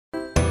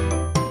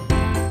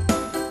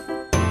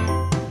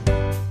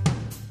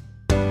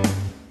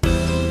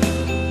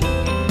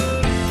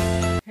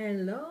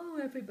Hello,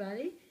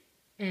 everybody,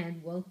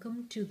 and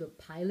welcome to the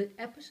pilot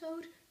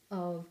episode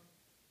of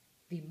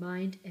the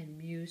Mind and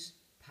Muse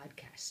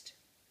podcast.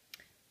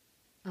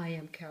 I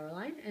am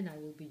Caroline, and I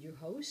will be your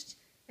host,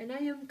 and I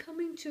am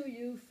coming to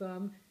you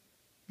from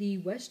the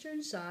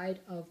western side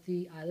of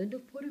the island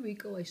of Puerto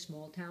Rico, a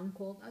small town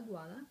called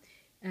Aguada.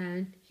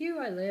 And here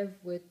I live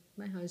with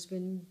my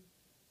husband,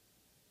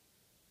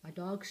 my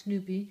dog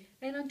Snoopy,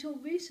 and until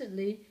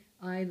recently,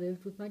 I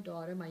lived with my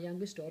daughter, my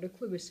youngest daughter,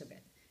 Clarissa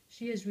Beth.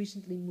 She has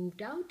recently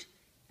moved out,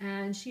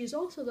 and she is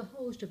also the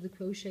host of the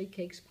Crochet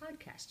Cakes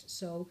podcast.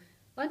 So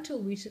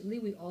until recently,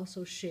 we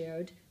also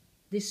shared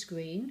this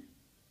screen,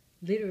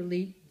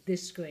 literally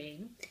this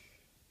screen.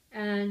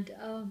 And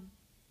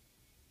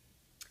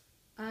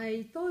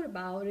I thought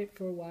about it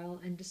for a while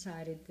and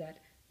decided that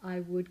I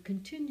would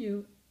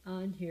continue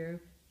on here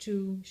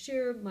to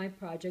share my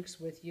projects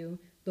with you,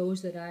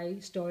 those that I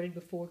started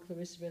before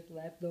Clarissa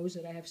left, those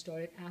that I have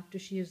started after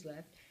she has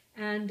left,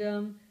 and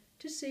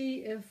to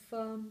see if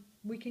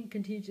we can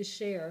continue to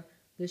share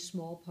this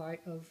small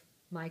part of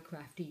my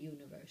crafty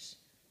universe.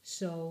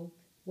 So,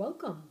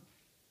 welcome.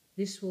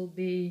 This will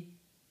be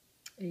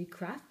a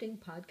crafting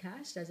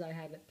podcast as I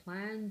have it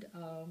planned.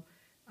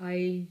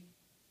 I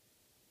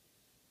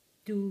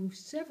do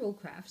several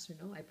crafts,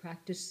 I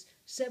practice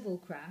several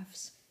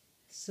crafts.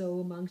 So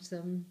amongst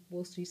them,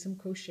 we'll see some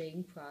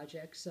crocheting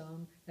projects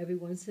every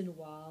once in a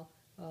while,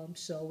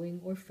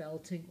 sewing or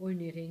felting or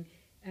knitting.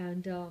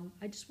 And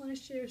I just want to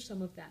share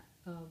some of that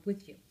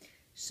with you.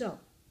 So,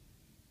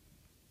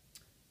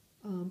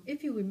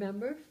 if you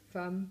remember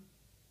from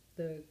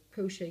the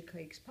Crochet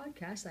Cakes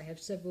podcast, I have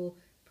several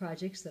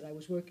projects that I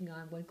was working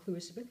on when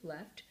Clarissa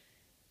left.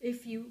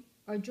 If you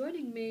are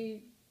joining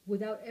me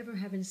without ever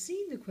having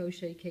seen the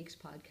Crochet Cakes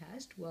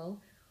podcast, well,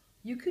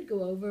 you could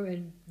go over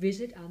and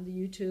visit on the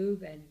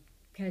YouTube and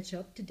catch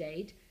up to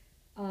date.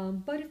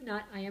 But if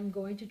not, I am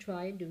going to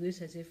try and do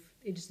this as if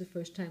it is the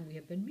first time we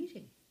have been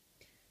meeting.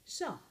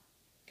 So,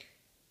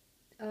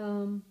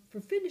 for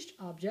finished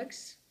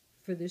objects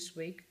for this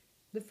week,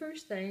 the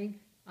first thing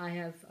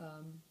I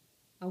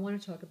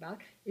want to talk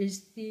about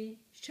is the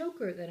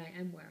choker that I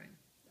am wearing.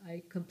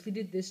 I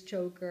completed this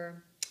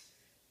choker,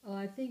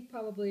 I think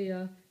probably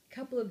a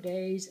couple of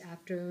days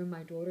after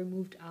my daughter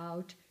moved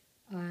out.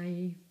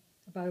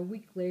 About a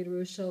week later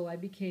or so, I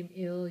became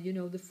ill.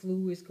 The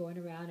flu is going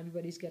around,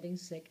 everybody's getting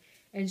sick.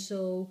 And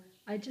so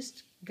I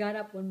just got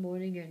up one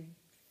morning and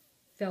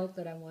felt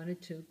that I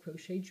wanted to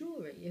crochet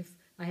jewelry. If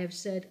I have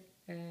said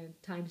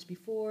times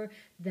before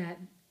that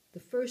the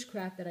first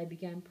craft that I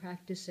began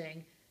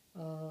practicing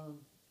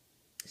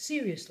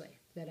seriously,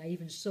 that I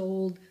even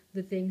sold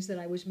the things that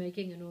I was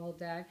making and all of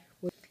that,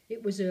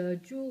 it was a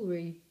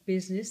jewelry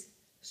business,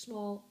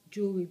 small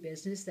jewelry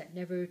business that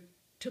never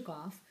took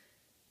off,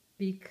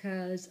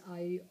 because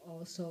I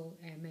also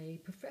am a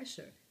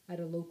professor at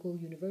a local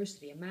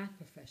university, a math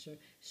professor.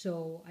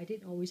 So I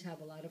didn't always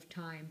have a lot of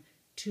time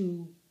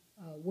to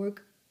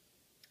work,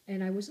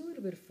 and I was a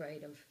little bit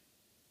afraid of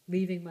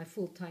leaving my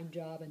full-time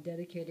job and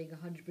dedicating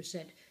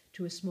 100%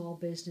 to a small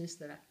business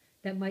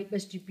that might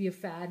just be a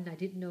fad, and I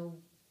didn't know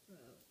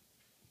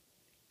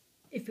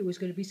if it was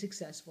going to be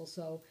successful.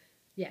 So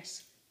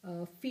yes,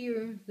 the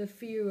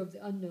fear of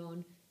the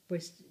unknown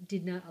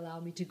did not allow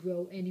me to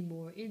grow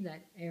anymore in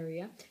that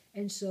area.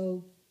 And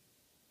so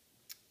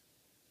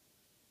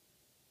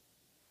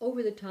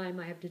over the time,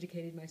 I have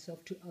dedicated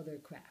myself to other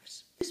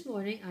crafts. This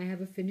morning, I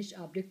have a finished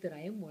object that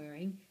I am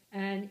wearing,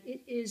 and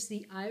it is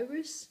the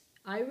Irish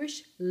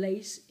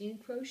lace in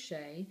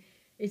crochet.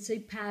 It's a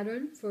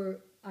pattern for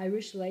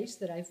Irish lace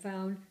that I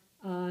found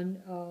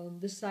on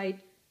the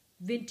site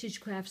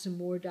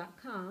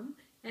vintagecraftsandmore.com.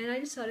 And I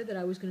decided that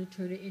I was going to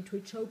turn it into a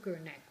choker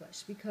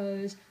necklace,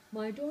 because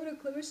my daughter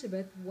Clarissa,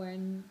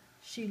 when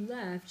she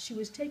left, she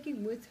was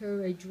taking with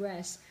her a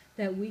dress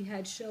that we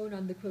had shown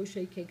on the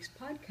Crochet Cakes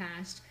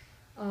podcast.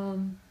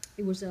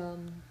 It was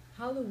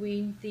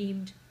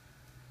Halloween-themed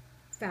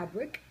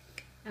fabric,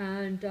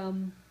 and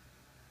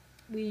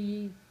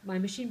my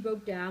machine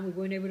broke down. We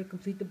weren't able to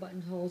complete the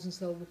buttonholes, and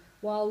so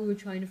while we were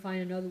trying to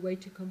find another way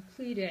to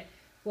complete it,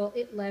 well,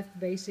 it left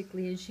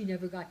basically, and she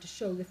never got to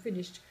show the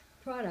finished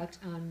product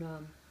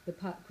on the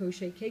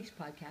Crochet Cakes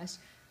podcast.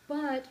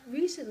 But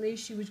recently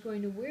she was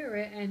going to wear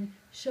it and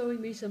showing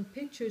me some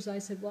pictures. I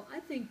said, well, I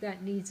think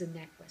that needs a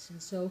necklace.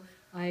 And so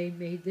I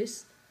made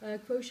this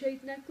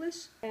crocheted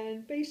necklace.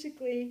 And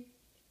basically,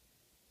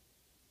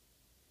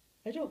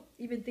 I don't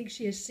even think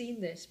she has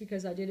seen this,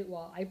 because I did it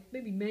while I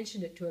maybe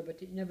mentioned it to her,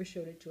 but never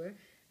showed it to her.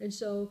 And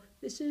so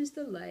this is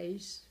the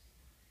lace.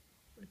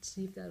 Let's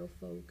see if that'll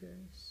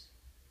focus.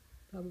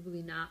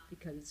 Probably not,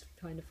 because it's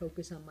trying to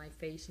focus on my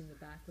face in the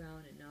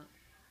background and not.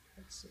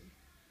 Let's see.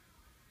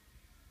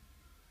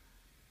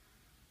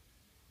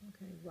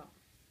 Okay, well.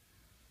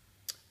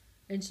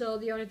 And so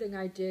the only thing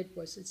I did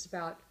was, it's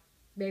about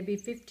maybe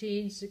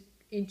 15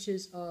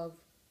 inches of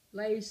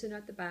lace, and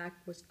at the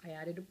back I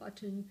added a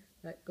button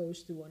that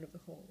goes through one of the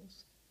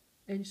holes.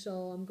 And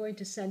so I'm going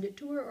to send it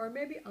to her, or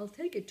maybe I'll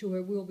take it to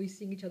her. We'll be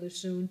seeing each other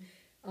soon,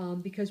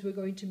 because we're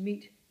going to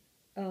meet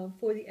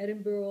for the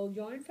Edinburgh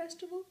Yarn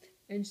Festival,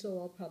 and so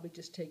I'll probably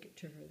just take it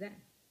to her then.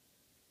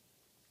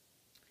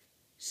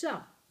 So,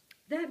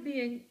 that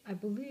being, I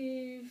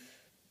believe,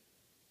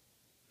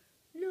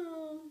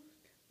 no,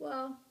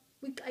 well,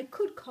 I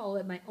could call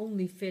it my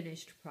only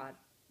finished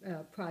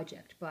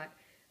project, but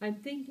I'm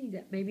thinking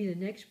that maybe the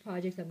next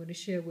project I'm going to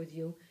share with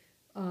you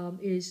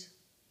is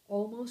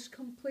almost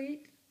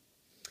complete.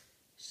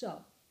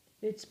 So,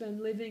 it's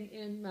been living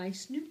in my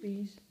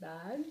Snoopy's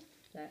bag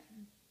that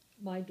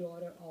my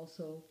daughter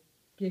also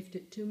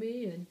gifted to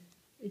me, and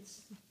it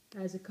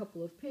has a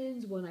couple of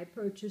pins, one I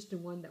purchased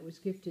and one that was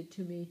gifted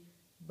to me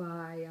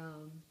by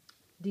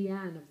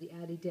Deanne of the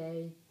Addie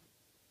Day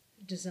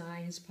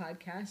Designs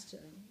podcast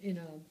in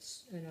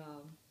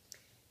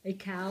a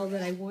cow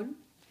that I won.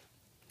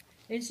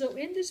 And so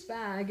in this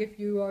bag, if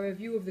you are a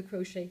viewer of the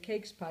Crochet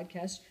Cakes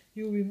podcast,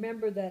 you'll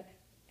remember that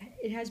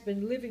it has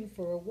been living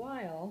for a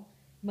while,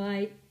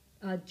 my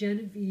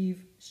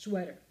Genevieve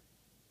sweater.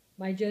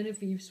 My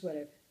Genevieve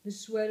sweater. The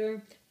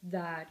sweater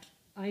that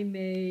I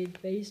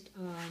made based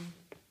on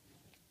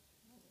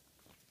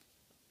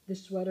the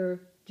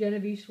sweater,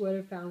 Genevieve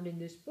sweater found in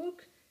this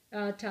book,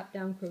 Top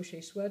Down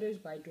Crochet Sweaters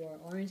by Dora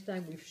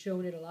Orenstein. We've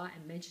shown it a lot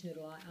and mentioned it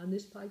a lot on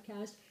this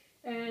podcast.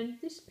 And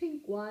this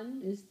pink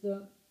one is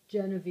the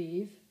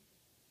Genevieve.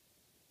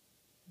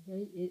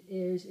 Okay,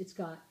 it's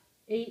got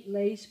 8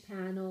 lace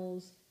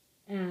panels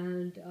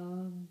and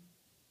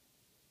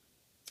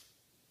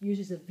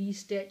uses a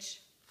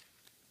V-stitch.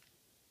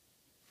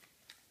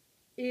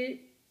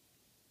 It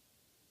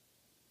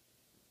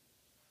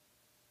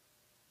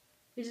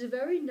is a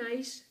very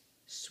nice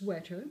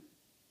sweater,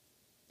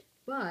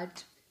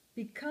 but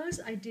because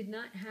I did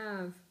not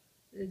have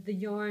the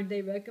yarn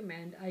they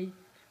recommend,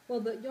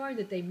 the yarn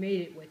that they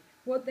made it with,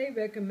 what they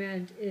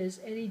recommend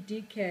is any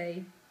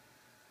DK,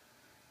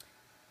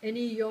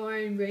 any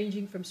yarn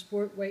ranging from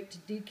sport weight to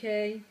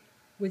DK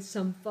with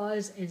some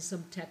fuzz and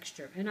some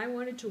texture. And I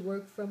wanted to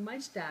work from my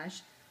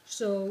stash,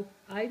 so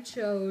I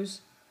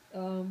chose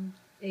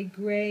a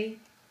gray,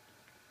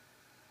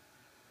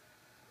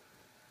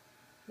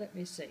 let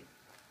me see,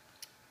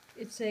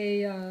 it's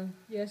a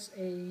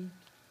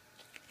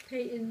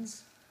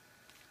Peyton's,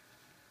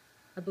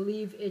 I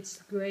believe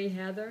it's Gray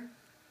Heather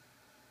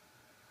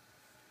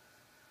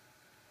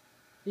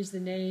is the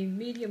name,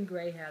 medium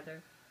gray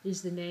heather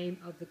is the name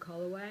of the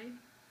colorway.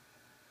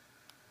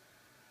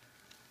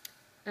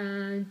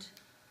 And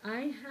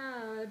I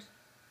had,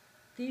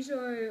 these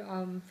are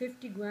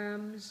 50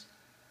 grams,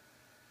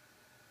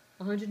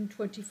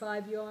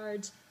 125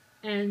 yards,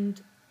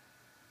 and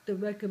the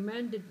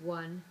recommended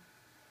one,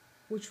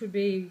 which would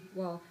be,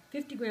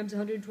 50 grams,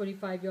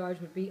 125 yards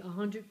would be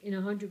 100, in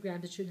 100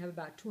 grams it should have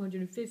about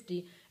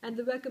 250, and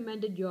the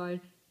recommended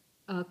yard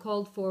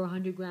called for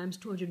 100 grams,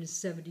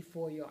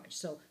 274 yards.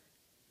 So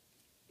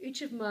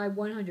each of my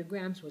 100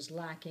 grams was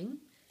lacking.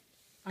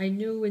 I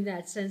knew in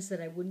that sense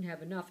that I wouldn't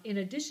have enough. In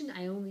addition,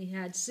 I only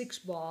had 6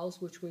 balls,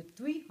 which were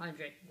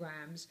 300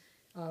 grams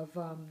of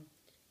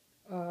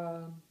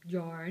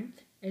yarn,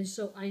 and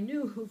so I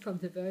knew from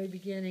the very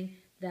beginning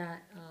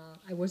that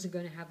I wasn't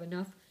going to have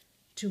enough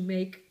to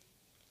make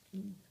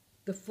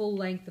the full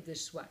length of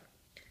this sweater.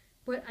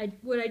 But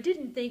what I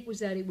didn't think was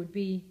that it would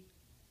be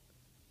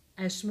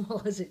as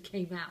small as it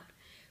came out.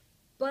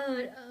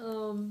 But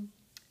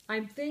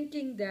I'm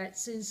thinking that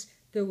since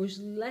there was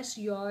less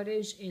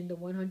yardage in the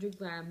 100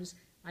 grams,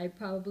 I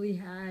probably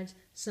had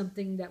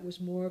something that was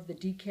more of the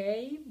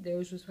DK.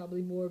 Theirs was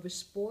probably more of a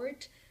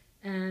sport.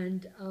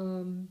 And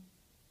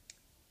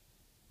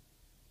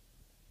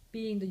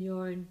being the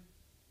yarn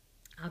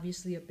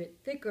obviously a bit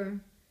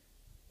thicker,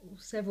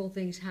 several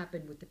things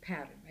happened with the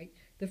pattern, right?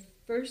 The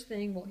first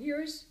thing,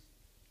 here's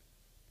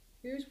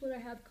what I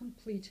have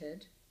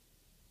completed.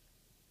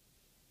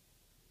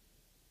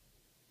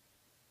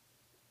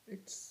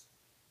 It's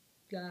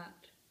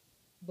got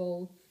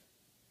both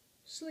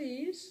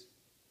sleeves,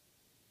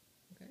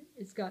 okay?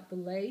 It's got the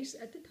lace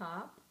at the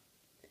top,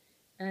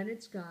 and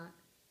it's got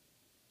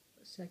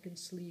a second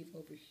sleeve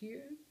over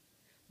here.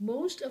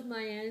 Most of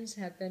my ends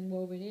have been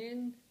woven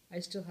in. I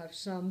still have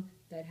some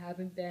that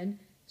haven't been.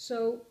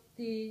 So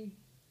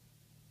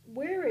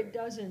where it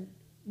doesn't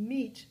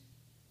meet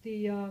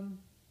the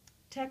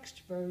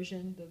text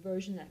version, the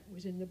version that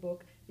was in the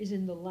book, is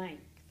in the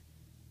length.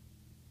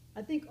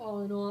 I think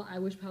all in all, I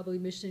was probably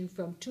missing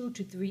from 2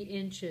 to 3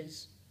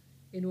 inches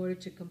in order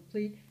to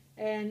complete.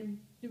 And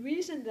the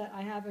reason that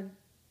I haven't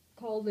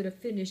called it a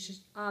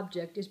finished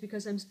object is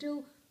because I'm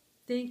still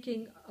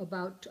thinking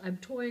about, I'm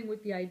toying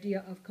with the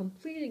idea of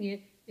completing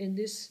it in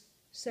this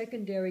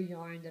secondary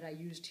yarn that I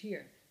used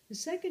here. The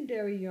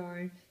secondary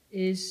yarn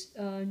is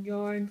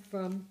yarn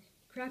from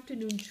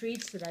Crafternoon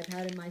Treats that I've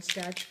had in my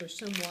stash for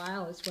some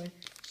while. It's when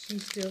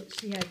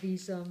she had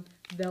these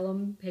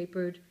vellum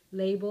papered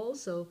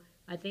labels, so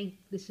I think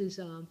this is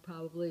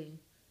probably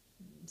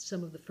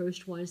some of the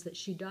first ones that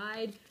she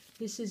dyed.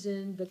 This is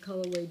in the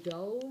colorway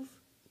Dove,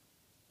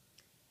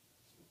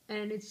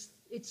 and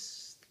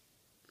it's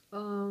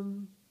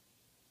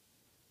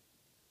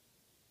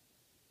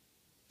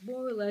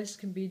more or less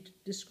can be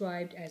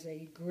described as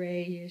a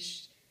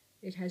grayish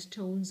It has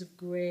tones of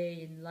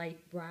gray and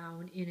light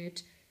brown in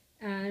it.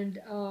 And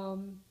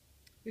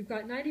we've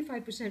got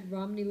 95%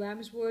 Romney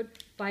lambswood,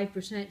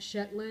 5%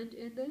 Shetland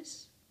in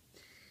this.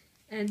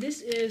 And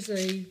this is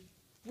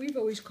we've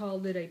always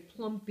called it a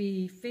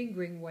plumpy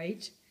fingering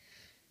weight.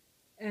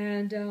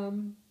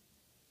 And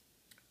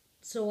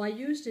so I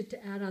used it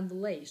to add on the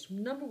lace.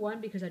 Number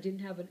one, because I didn't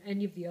have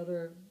any of the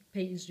other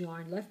Peyton's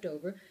yarn left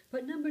over.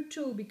 But number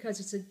two, because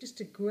it's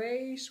just a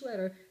gray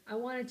sweater, I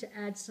wanted to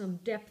add some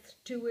depth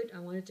to it. I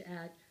wanted to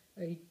add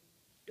a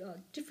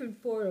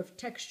different sort of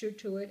texture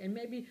to it, and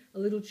maybe a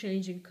little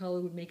change in color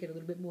would make it a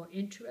little bit more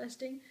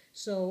interesting.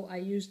 So I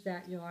used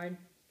that yarn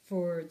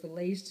for the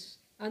lace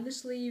on the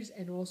sleeves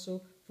and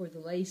also for the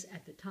lace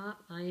at the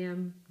top. I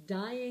am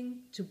dying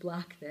to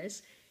block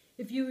this.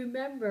 If you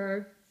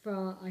remember,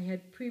 I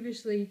had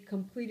previously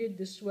completed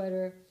the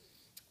sweater,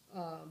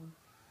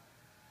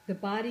 the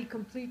body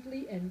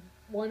completely and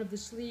one of the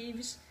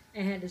sleeves,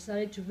 and had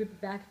decided to rip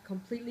it back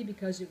completely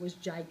because it was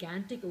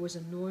gigantic, it was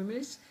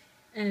enormous.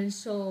 And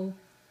so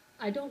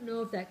I don't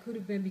know if that could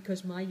have been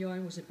because my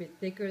yarn was a bit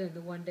thicker than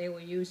the one they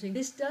were using.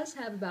 This does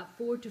have about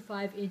 4 to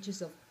 5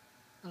 inches of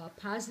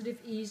positive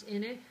ease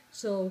in it.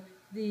 So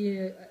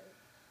the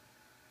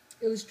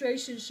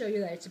illustrations show you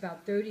that it's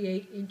about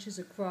 38 inches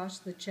across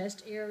the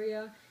chest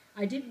area.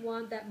 I didn't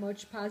want that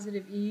much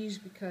positive ease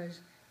because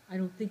I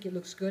don't think it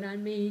looks good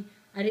on me.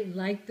 I didn't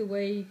like the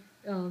way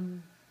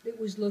it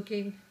was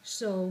looking.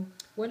 So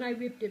when I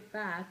ripped it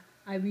back,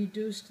 I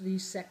reduced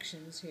these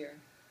sections here.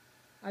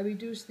 I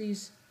reduced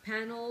these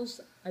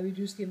panels, I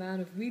reduced the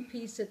amount of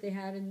repeats that they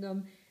had in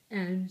them,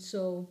 and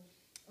so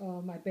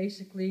I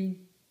basically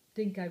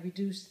think I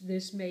reduced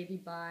this maybe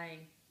by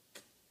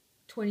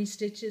 20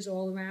 stitches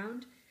all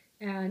around,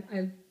 and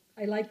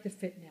I like the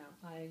fit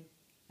now.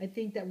 I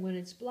think that when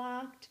it's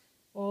blocked,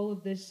 all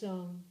of this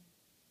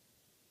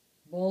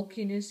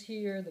bulkiness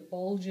here, the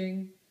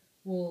bulging,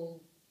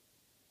 will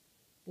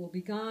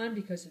be gone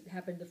because it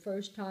happened the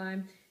first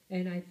time,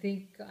 and I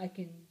think I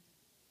can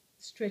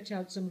stretch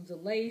out some of the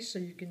lace so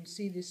you can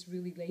see this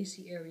really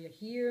lacy area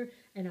here.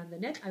 And on the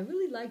neck, I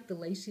really like the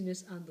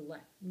laciness on the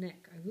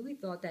neck. I really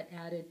thought that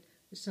added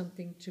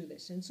something to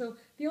this. And so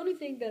the only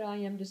thing that I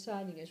am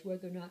deciding is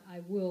whether or not I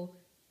will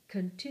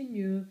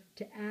continue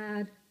to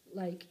add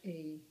like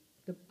a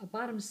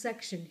bottom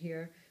section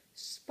here,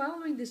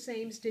 following the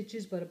same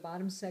stitches but a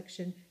bottom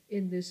section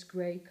in this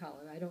gray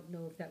color. I don't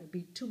know if that would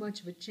be too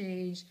much of a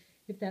change,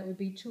 if that would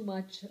be too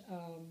much,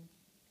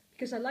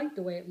 because I like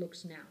the way it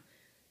looks now.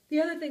 The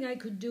other thing I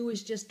could do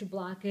is just to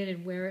block it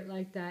and wear it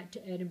like that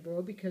to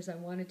Edinburgh, because I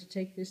wanted to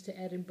take this to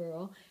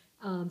Edinburgh.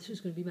 This was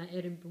going to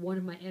be one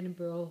of my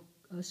Edinburgh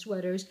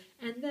sweaters.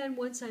 And then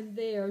once I'm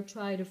there,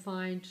 try to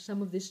find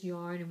some of this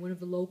yarn in one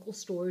of the local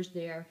stores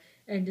there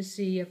and to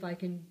see if I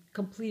can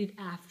complete it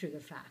after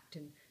the fact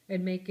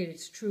and make it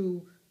its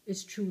true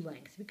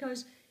length.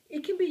 Because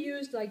it can be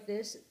used like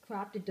this,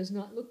 cropped. It does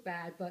not look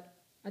bad, but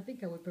I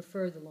think I would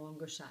prefer the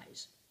longer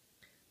size.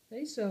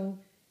 Okay, so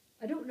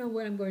I don't know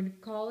what I'm going to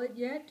call it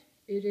yet.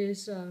 It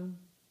is,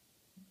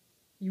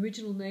 the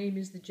original name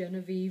is the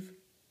Genevieve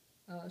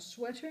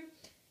sweater,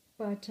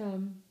 but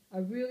I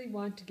really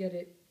want to get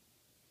it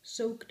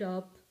soaked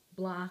up,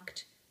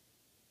 blocked,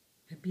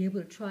 and be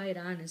able to try it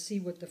on and see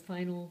what the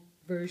final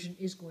version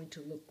is going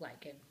to look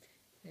like,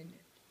 and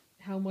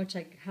how much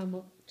I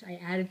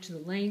added to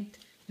the length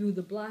through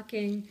the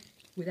blocking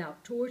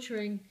without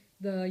torturing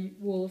the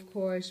wool, of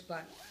course.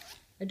 But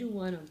I do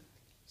want to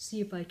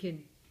see if I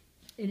can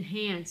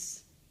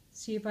enhance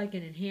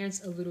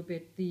a little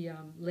bit the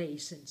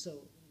lace, and so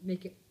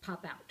make it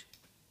pop out.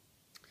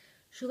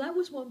 So that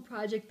was one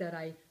project that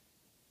I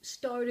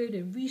started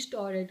and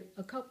restarted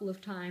a couple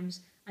of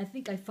times. I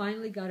think I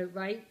finally got it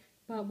right,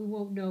 but we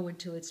won't know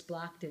until it's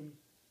blocked and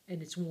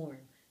it's warm.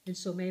 And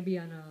so maybe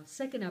on a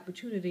second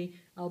opportunity,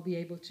 I'll be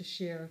able to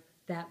share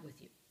that with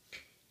you.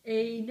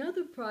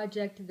 Another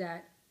project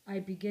that I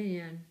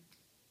began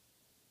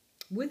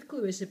with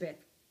Clarissa Beth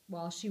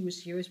while she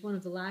was here, is one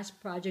of the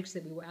last projects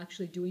that we were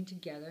actually doing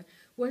together,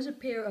 was a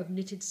pair of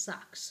knitted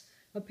socks.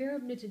 A pair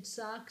of knitted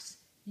socks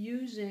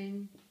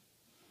using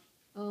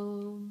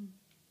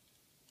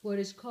what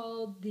is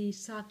called the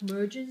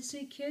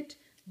Sockmergency Kit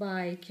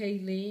by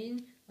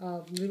Kayleen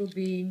of Little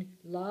Bean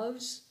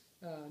Loves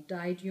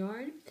dyed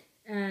yarn.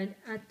 And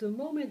at the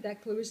moment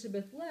that Clarissa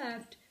Beth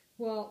left,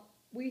 well,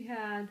 we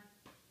had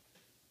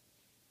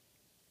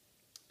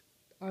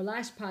our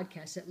last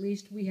podcast, at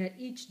least, we had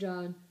each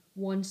done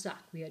one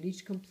sock. We had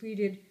each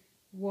completed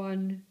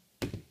one,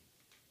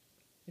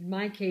 in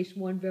my case,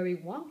 one very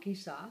wonky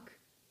sock.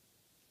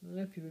 I don't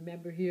know if you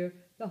remember here,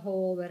 the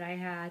hole that I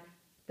had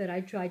that I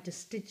tried to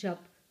stitch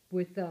up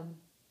with the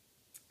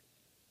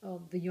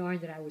yarn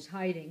that I was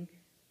hiding,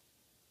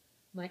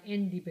 my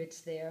endy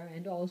bits there,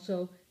 and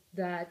also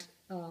that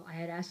I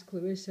had asked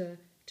Clarissa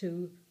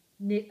to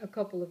knit a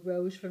couple of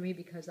rows for me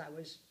because I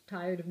was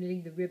tired of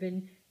knitting the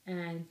ribbon,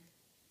 and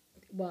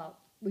well,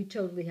 we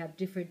totally have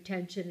different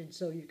tension, and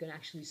so you can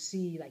actually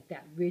see like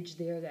that ridge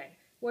there that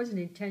wasn't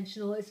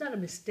intentional. It's not a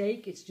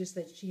mistake. It's just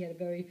that she had a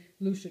very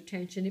loose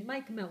retention. It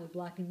might come out with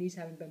block, and these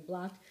haven't been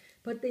blocked.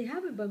 But they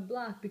haven't been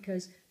blocked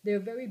because they're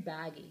very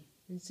baggy.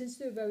 And since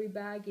they're very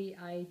baggy,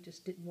 I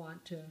just didn't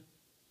want to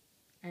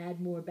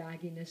add more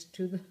bagginess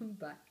to them.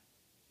 But,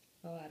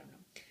 oh, I don't know.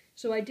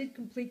 So I did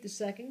complete the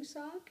second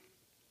sock.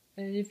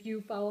 And if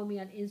you follow me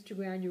on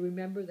Instagram, you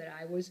remember that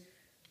I was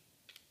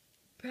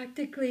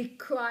practically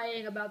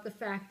crying about the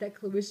fact that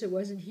Clarissa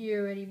wasn't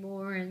here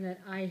anymore and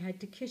that I had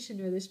to kitchen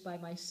her this by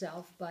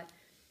myself. But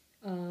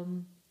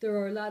there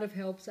are a lot of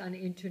helps on the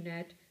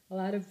internet, a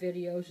lot of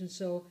videos, and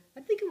so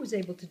I think I was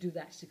able to do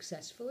that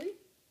successfully.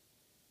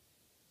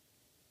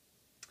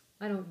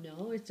 I don't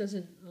know. It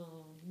doesn't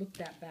look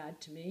that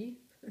bad to me.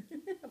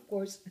 Of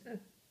course,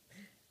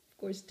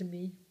 to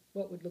me,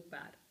 what would look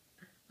bad?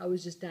 I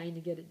was just dying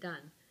to get it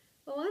done.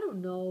 Oh, I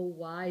don't know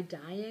why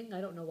dying.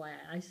 I don't know why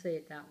I say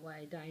it that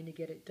way, dying to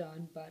get it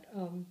done. But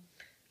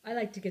I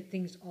like to get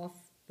things off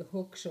the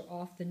hooks or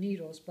off the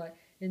needles. But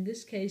in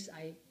this case,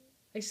 I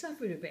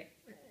suffered a bit.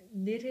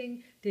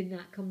 Knitting did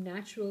not come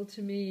natural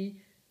to me.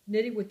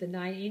 Knitting with the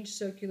 9-inch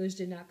circulars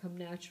did not come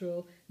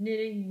natural.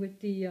 Knitting with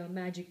the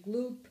magic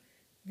loop.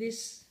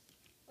 This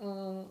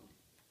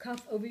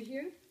cuff over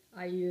here,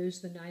 I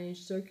used the 9-inch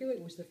circular.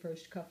 It was the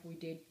first cuff we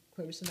did,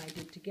 Clarissa and I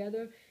did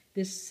together.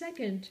 This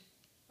second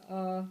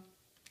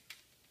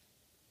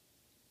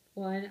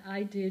one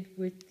I did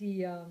with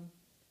the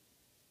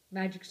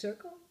magic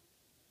circle.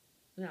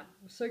 No,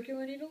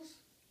 circular needles,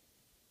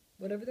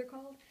 whatever they're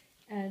called.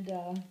 And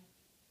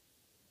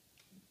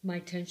my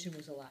tension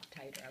was a lot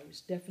tighter. I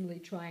was definitely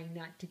trying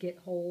not to get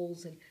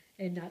holes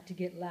and not to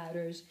get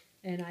ladders.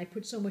 And I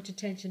put so much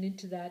attention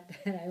into that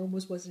I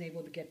almost wasn't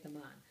able to get them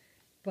on.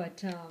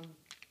 But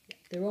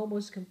they're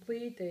almost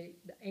complete. The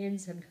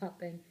ends have not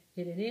been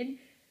hidden in.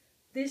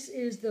 This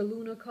is the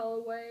Luna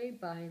colorway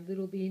by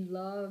Little Bean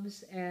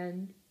Loves,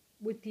 and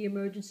with the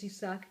emergency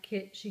sock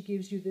kit, she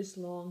gives you this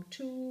long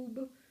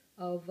tube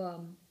of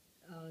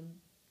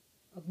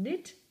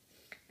knit,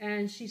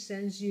 and she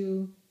sends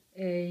you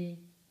a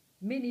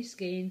mini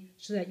skein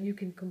so that you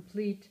can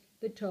complete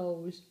the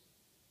toes,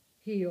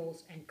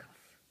 heels, and cuff.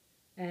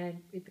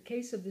 And in the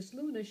case of this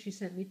Luna, she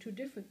sent me 2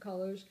 different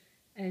colors,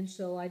 and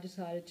so I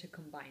decided to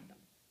combine them.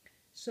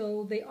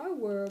 So they are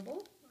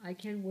wearable. I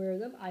can wear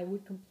them. I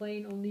would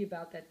complain only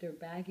about that they're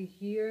baggy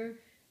here.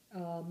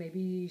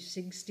 Maybe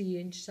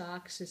 60-inch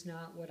socks is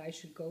not what I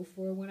should go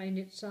for when I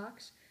knit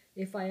socks,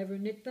 if I ever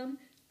knit them.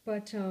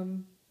 But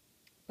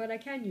I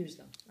can use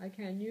them. I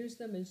can use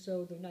them, and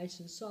so they're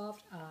nice and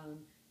soft.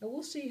 And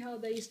we'll see how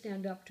they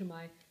stand up to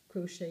my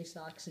crochet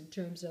socks in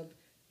terms of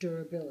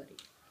durability.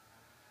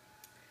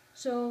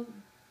 So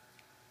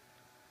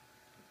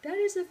that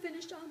is a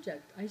finished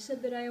object. I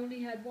said that I only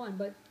had one,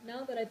 but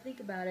now that I think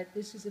about it,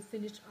 this is a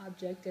finished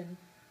object, and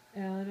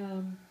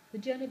the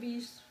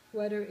Genovese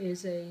sweater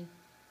is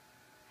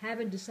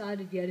haven't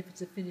decided yet if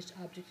it's a finished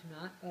object or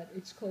not, but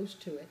it's close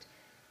to it.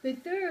 The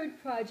third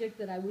project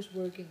that I was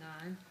working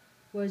on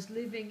was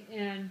living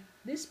in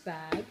this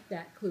bag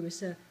that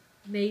Clarissa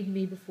made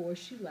me before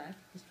she left.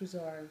 This was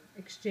our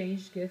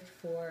exchange gift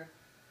for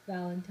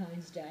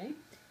Valentine's Day.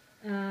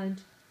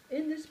 And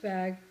in this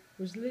bag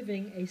was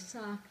living a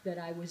sock that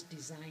I was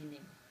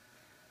designing.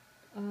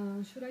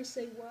 Should I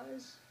say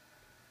was?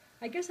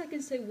 I guess I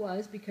can say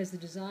was because the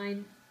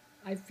design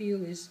I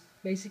feel is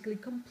basically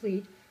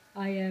complete.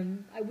 I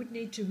would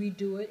need to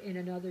redo it in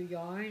another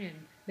yarn and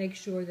make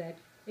sure that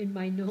in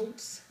my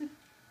notes,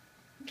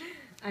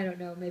 I don't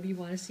know, maybe you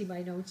want to see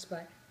my notes,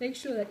 but make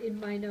sure that in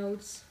my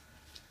notes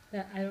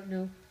that I don't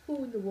know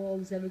who in the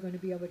world is ever going to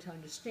be able to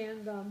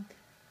understand them.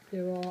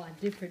 They're all on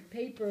different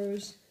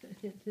papers.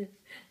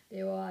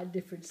 They're all on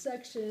different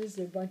sections.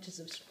 They're bunches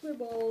of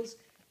scribbles.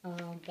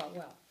 But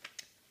well,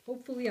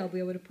 hopefully I'll be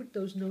able to put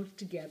those notes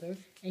together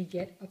and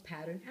get a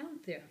pattern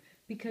out there.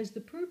 Because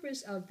the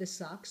purpose of the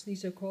socks,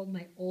 these are called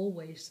my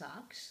always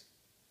socks.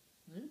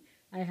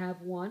 I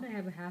have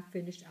a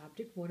half-finished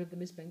object. One of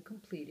them has been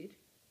completed.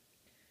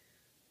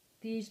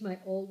 These, my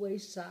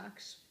always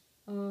socks,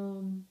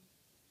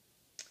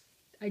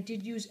 I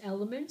did use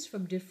elements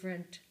from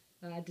different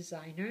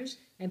designers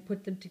and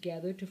put them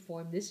together to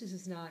form this. This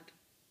is not,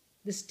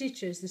 the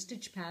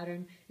stitch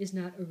pattern is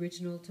not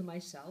original to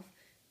myself.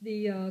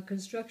 The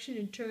construction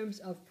in terms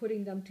of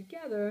putting them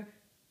together,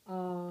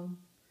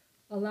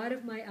 a lot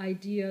of my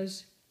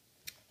ideas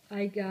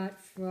I got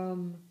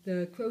from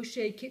the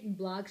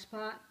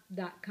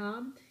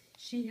crochetkittenblogspot.com.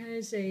 She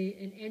has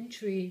an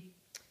entry,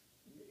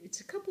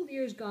 it's a couple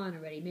years gone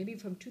already, maybe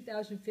from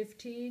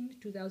 2015,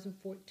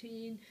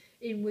 2014,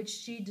 in which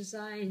she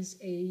designs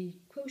a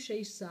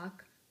crochet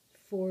sock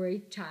for a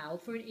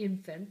child, for an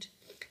infant,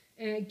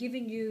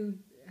 giving you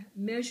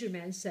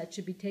measurements that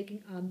should be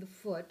taken on the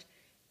foot,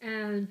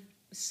 and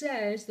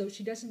says, though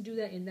she doesn't do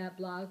that in that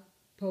blog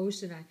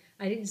post, and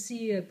I didn't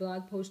see a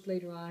blog post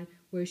later on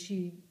where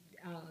she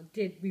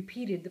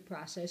repeated the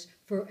process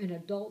for an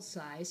adult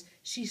size.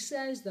 She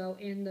says, though,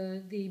 in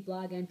the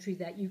blog entry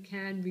that you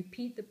can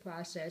repeat the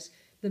process.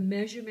 The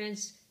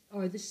measurements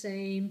are the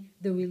same.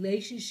 The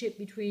relationship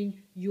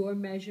between your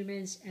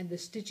measurements and the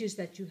stitches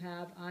that you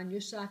have on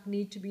your sock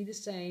need to be the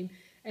same.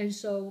 And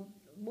so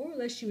more or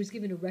less she was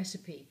given a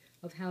recipe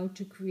of how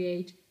to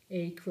create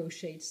a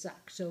crocheted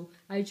sock. So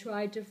I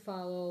tried to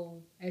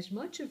follow as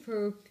much of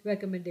her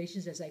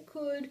recommendations as I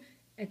could,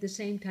 at the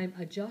same time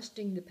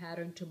adjusting the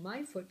pattern to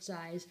my foot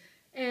size,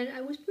 and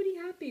I was pretty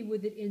happy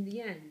with it in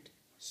the end.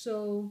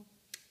 So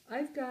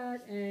I've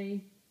got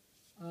a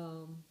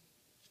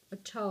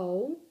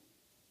toe,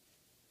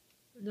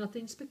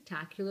 nothing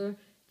spectacular,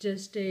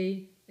 just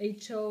a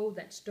toe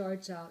that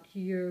starts out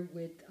here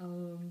with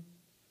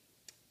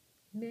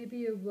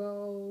maybe a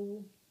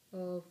row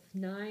of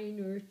 9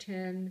 or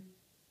 10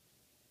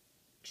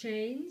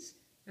 chains,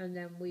 and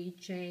then we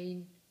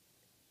chain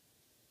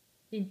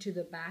into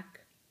the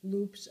back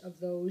loops of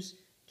those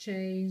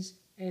chains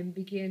and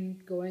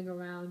begin going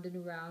around and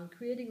around,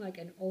 creating like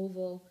an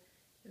oval,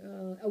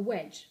 a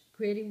wedge,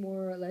 creating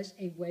more or less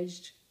a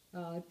wedged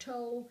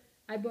toe.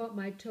 I brought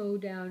my toe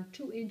down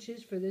 2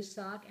 inches for this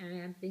sock, and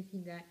I am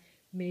thinking that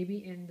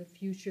maybe in the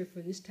future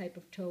for this type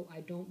of toe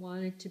I don't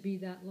want it to be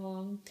that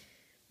long.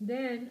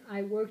 Then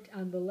I worked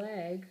on the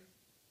leg,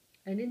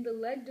 and in the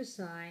leg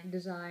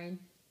design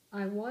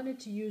I wanted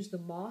to use the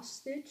moss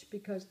stitch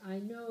because I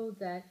know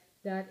that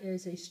that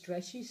is a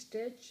stretchy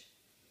stitch,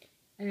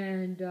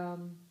 and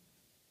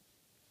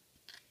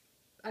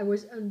I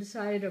was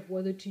undecided of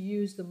whether to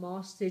use the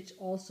moss stitch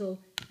also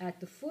at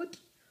the foot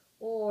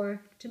or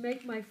to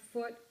make my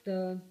foot,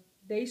 the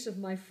base of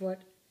my foot,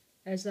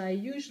 as I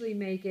usually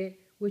make it,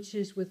 which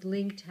is with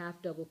linked half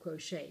double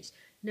crochets.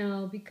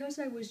 Now, because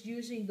I was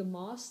using the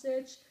moss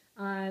stitch,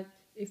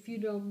 if you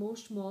know,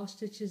 most moss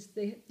stitches,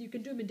 you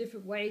can do them in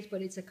different ways,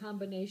 but it's a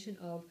combination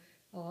of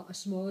a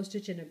smaller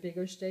stitch and a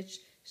bigger stitch.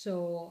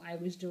 So I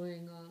was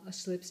doing a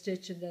slip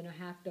stitch and then a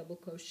half double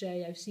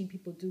crochet. I've seen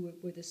people do it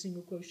with a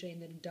single crochet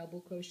and then a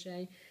double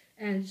crochet.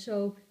 And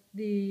so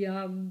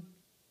I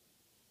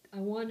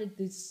wanted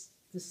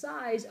the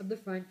size of the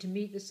front to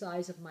meet the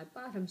size of my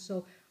bottom.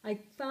 So I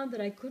found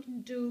that I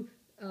couldn't do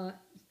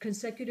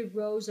consecutive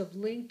rows of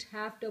linked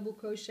half double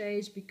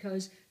crochets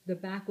because the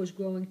back was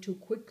growing too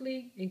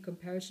quickly in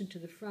comparison to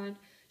the front.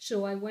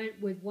 So I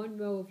went with 1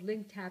 row of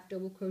linked half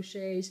double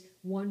crochets,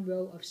 1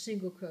 row of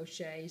single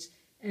crochets,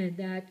 and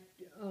that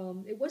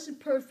it wasn't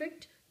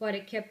perfect, but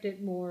it kept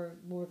it more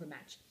of a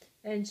match.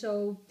 And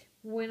so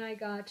when I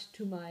got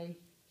to my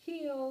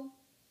heel,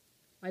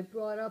 I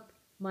brought up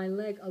my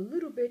leg a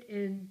little bit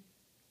in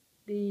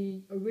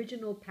the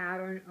original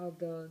pattern of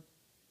the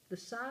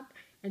sock,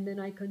 and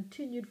then I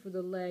continued for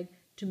the leg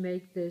to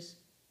make this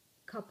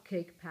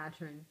cupcake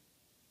pattern.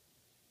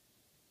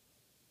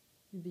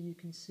 Maybe you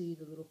can see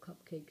the little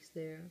cupcakes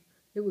there.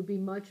 It would be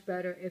much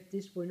better if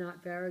this were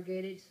not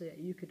variegated so that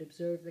you could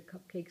observe the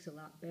cupcakes a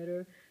lot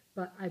better.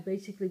 But I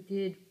basically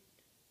did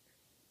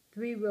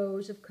 3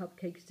 rows of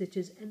cupcake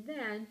stitches, and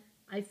then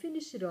I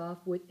finished it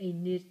off with a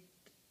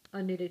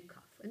knitted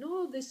cuff. And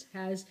all of this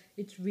has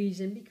its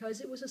reason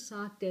because it was a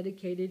sock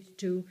dedicated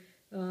to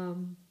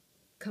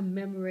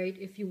commemorate,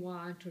 if you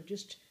want, or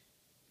just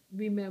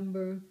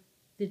remember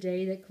the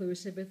day that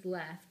Clarissa Beth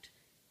left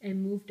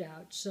and moved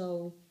out.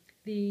 So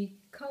the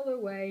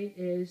colorway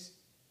is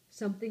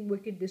Something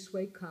Wicked This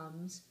Way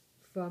Comes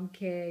from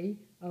Kay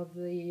of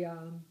the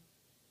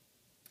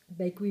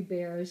Bakery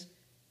Bears.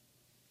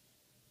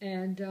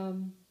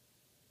 And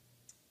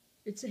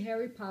it's a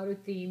Harry Potter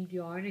themed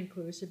yarn, and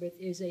Clarissa Beth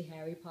is a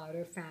Harry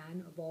Potter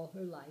fan of all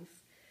her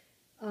life.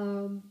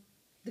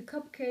 The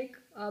cupcake,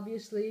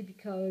 obviously,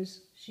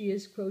 because she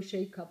is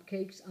crochet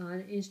cupcakes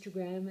on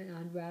Instagram and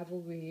on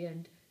Ravelry,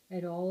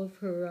 and all of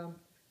her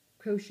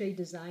crochet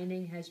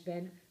designing has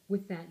been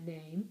with that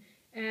name.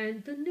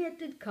 And the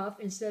knitted cuff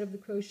instead of the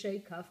crochet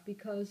cuff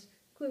because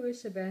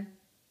Clarissa Beth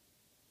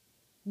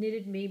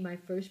knitted me my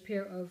first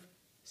pair of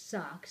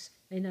socks,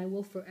 and I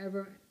will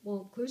forever,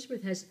 well, Clarissa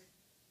Beth has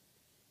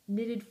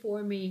knitted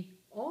for me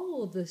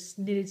all of the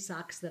knitted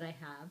socks that I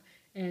have,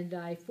 and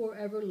I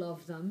forever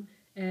love them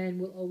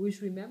and will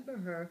always remember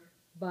her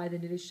by the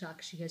knitted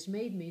socks she has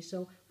made me.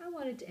 So I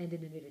wanted to end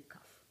in a knitted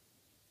cuff.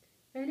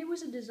 And it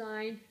was a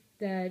design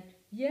that,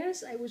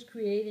 yes, I was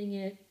creating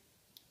it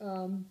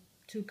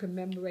to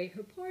commemorate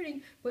her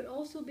parting, but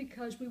also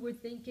because we were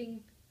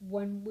thinking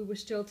when we were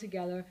still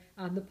together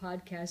on the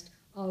podcast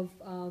of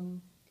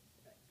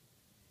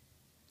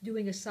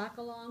doing a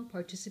sock-along,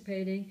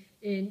 participating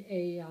in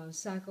a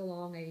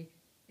sock-along,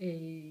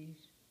 a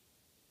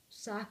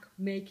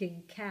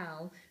sock-making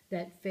Cal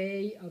that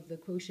Faye of the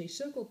Crochet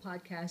Circle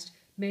podcast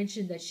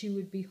mentioned that she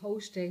would be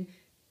hosting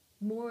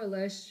more or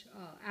less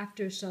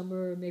after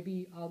summer,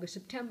 maybe August,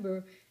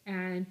 September.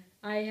 And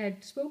I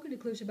had spoken to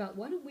Clarissa about,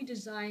 why don't we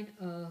design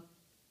a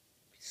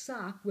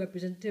sock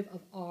representative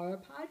of our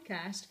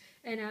podcast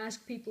and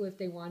ask people if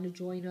they want to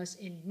join us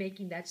in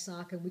making that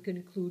sock, and we can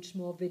include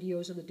small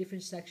videos of the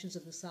different sections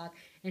of the sock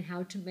and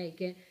how to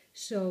make it.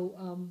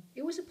 So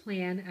it was a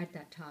plan at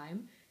that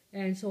time,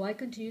 and so I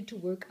continued to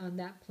work on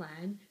that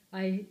plan.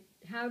 I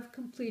have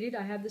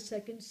the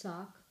second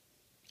sock,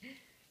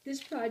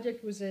 This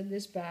project was in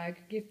this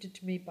bag gifted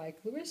to me by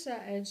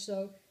Clarissa, and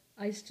so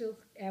I still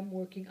am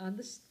working on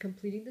this,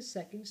 completing the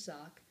second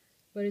sock,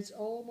 but it's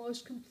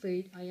almost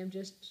complete. I am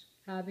just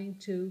having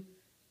to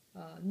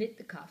knit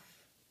the cuff,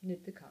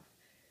 knit the cuff.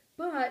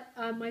 But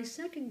on my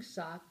second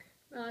sock,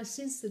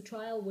 since the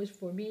trial was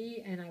for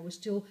me and I was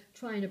still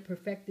trying to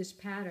perfect this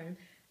pattern,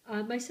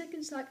 my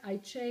second sock I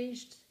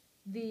changed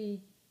the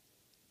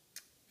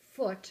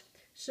foot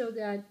so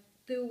that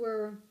there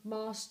were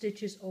moss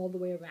stitches all the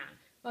way around.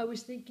 I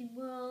was thinking,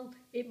 well,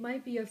 it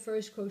might be a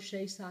first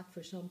crochet sock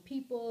for some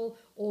people,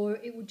 or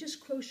it would just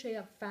crochet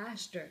up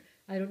faster.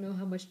 I don't know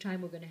how much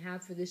time we're going to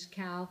have for this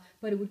cowl,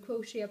 but it would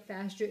crochet up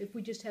faster if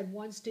we just had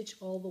one stitch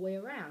all the way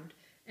around.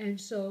 And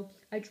so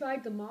I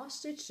tried the moss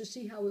stitch to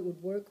see how it would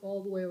work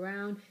all the way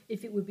around,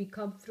 if it would be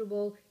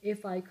comfortable,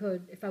 if I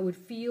would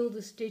feel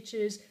the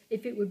stitches,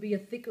 if it would be a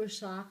thicker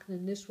sock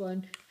than this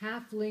one.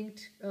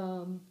 Half-linked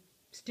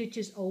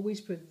stitches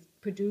always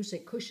produce a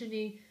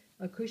cushiony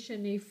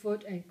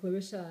foot, and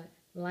Clarissa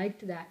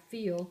liked that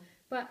feel.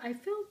 But I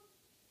felt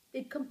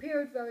it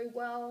compared very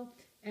well,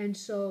 and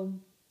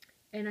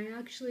I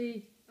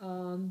actually,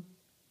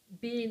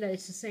 being that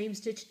it's the same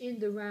stitch in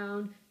the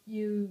round,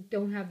 you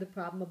don't have the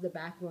problem of the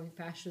back growing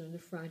faster than the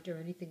front or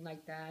anything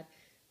like that.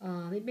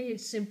 It made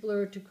it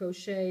simpler to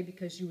crochet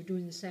because you were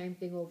doing the same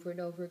thing over and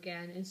over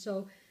again. And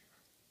so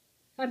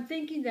I'm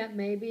thinking that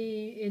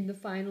maybe in the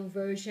final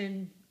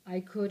version I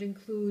could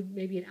include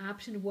maybe an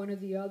option of one or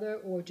the other,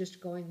 or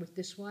just going with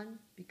this one,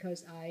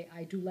 because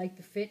I do like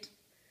the fit.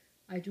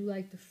 I do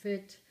like the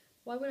fit.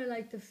 Why would I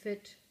like the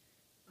fit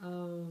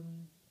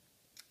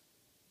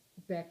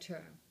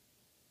better?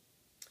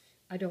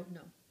 I don't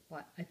know,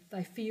 but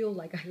I feel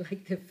like I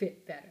like the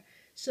fit better.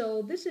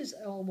 So this is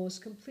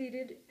almost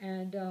completed,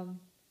 and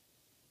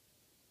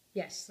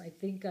yes, I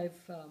think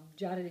I've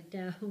jotted it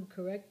down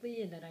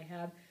correctly, and that I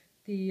have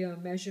the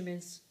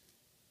measurements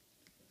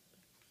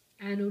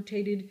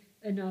annotated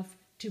enough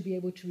to be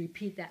able to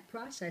repeat that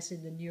process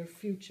in the near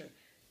future.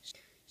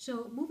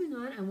 So moving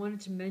on, I wanted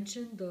to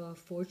mention the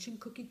fortune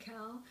cookie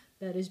cowl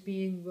that is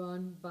being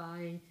run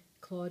by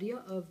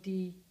Claudia of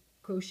the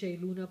Crochet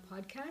Luna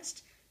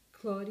podcast.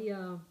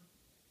 Claudia,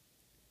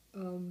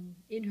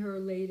 in her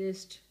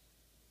latest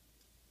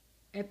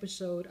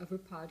episode of her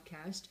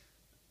podcast,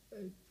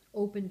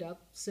 opened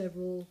up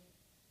several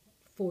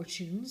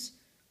fortunes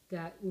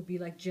that would be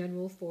like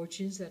general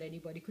fortunes that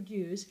anybody could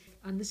use.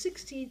 On the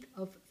 16th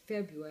of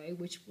February,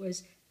 which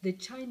was the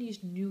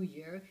Chinese New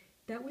Year,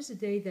 that was the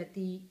day that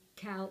the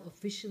cowl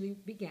officially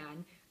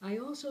began. I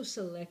also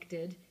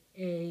selected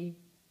a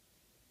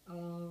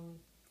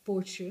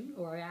fortune,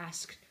 or I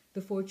asked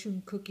the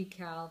fortune cookie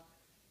cowl.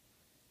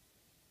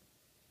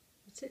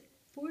 What's it?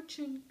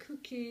 Fortune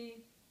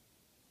cookie.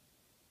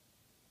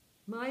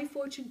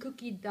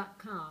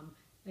 myfortunecookie.com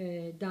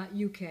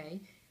 .uk.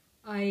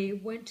 I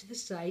went to the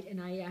site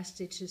and I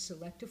asked it to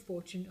select a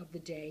fortune of the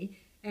day,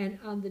 and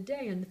on the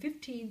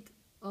 15th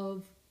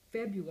of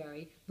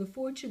February, the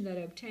fortune that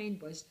I obtained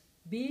was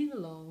being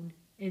alone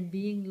and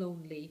being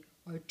lonely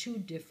are two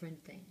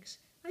different things.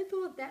 I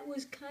thought that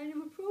was kind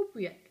of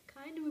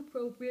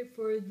appropriate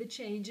for the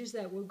changes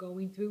that we're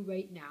going through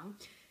right now,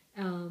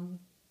 and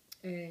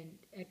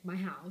at my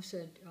house,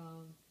 and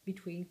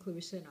between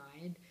Clarissa and I,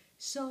 and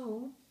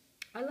so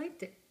I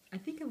liked it. I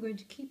think I'm going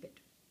to keep it.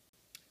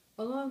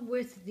 Along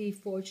with the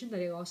fortune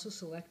that I also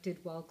selected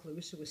while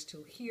Clarissa was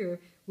still here,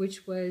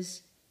 which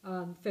was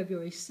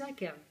February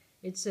 2nd,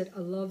 it said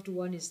a loved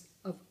one is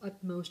of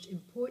utmost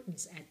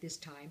importance at this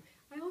time.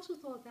 I also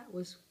thought that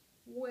was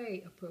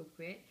way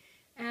appropriate.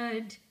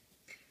 And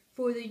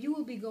for the you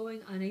will be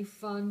going on a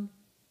fun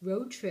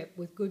road trip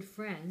with good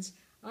friends,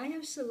 I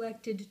have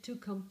selected to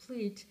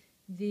complete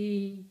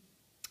the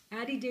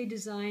Addie Day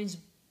Designs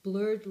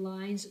Blurred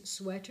Lines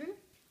sweater.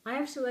 I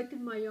have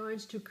selected my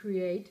yarns to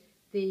create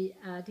the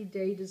Addie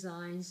Day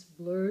Designs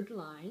Blurred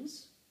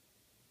Lines.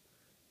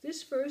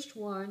 This first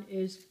one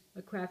is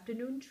a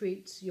Crafternoon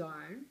Treats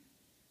yarn.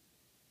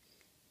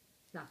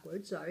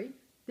 Backward, sorry.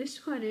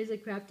 This one is a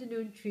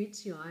Crafternoon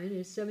Treats yarn.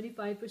 It's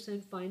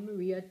 75% fine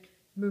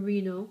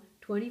merino,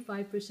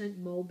 25%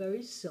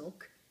 mulberry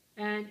silk,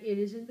 and it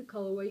is in the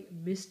colorway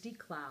Misty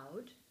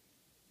Cloud.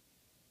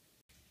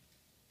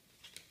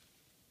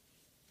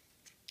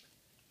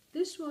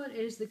 This one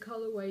is the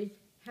colorway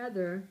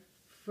Heather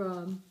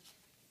from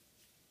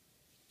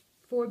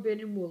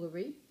Forbidden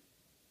Woolery.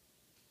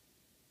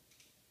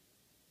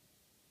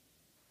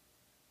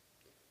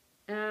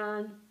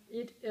 And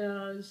it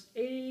is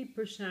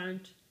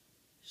 80%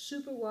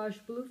 superwash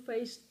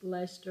blue-faced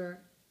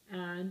Leicester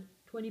and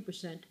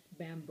 20%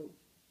 bamboo.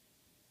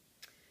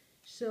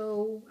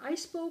 So I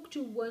spoke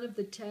to one of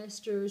the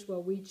testers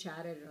while we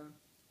chatted or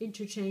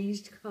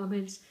interchanged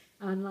comments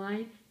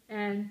online,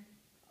 and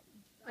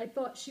I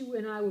thought she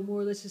and I were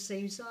more or less the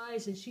same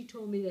size, and she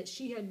told me that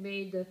she had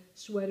made the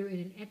sweater in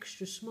an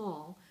extra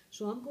small.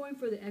 So I'm going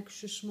for the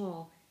extra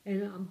small,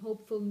 and I'm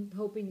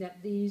hoping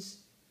that these,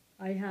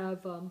 I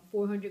have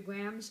 400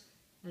 grams,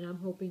 and I'm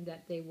hoping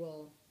that they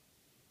will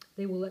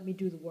let me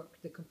do the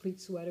work, the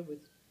complete sweater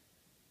with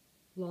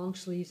long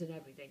sleeves and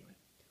everything.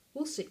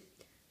 We'll see.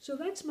 So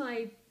that's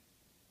my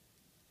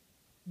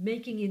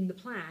making in the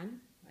plan,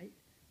 right?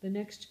 The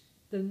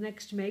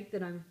next make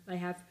that I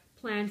have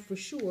planned for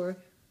sure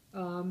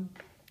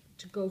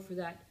to go for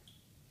that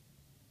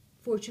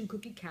fortune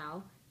cookie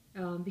cow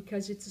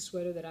because it's a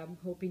sweater that I'm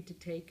hoping to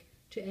take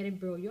to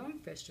Edinburgh Yarn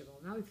Festival.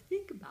 Now, if you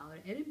think about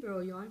it, Edinburgh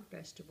Yarn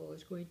Festival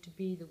is going to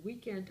be the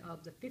weekend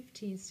of the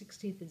 15th,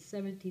 16th, and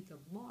 17th of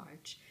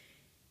March,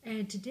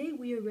 and today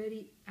we are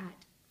already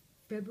at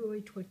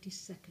February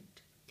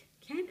 22nd.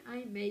 Can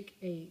I make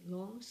a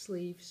long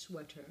sleeve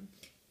sweater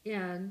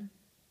in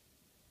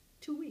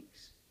 2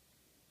 weeks?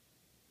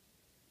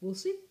 We'll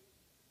see.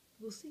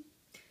 We'll see.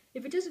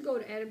 If it doesn't go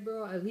to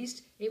Edinburgh, at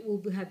least it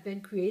will have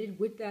been created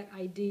with that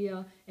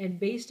idea and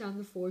based on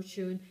the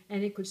fortune,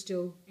 and it could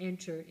still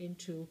enter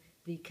into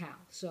the cow.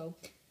 So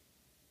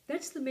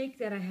that's the make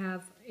that I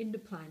have in the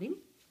planning.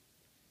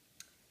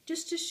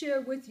 Just to share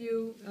with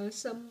you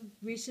some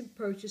recent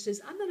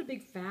purchases. I'm not a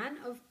big fan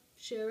of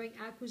sharing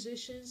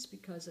acquisitions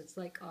because it's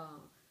like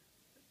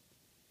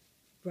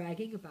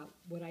bragging about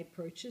what I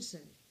purchase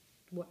and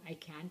what I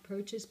can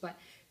purchase, but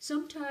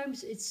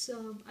sometimes it's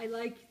I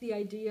like the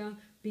idea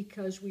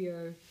because we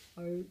are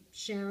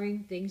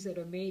sharing things that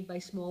are made by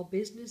small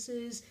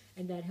businesses,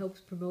 and that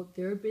helps promote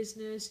their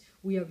business.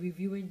 We are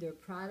reviewing their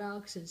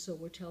products, and so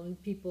we're telling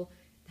people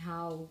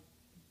how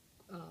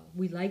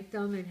we like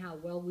them and how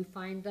well we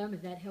find them,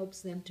 and that helps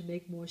them to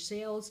make more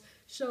sales.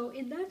 So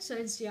in that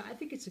sense, yeah, I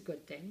think it's a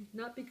good thing.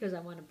 Not because I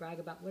want to brag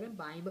about what I'm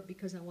buying, but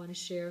because I want to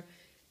share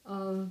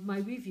my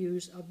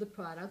reviews of the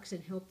products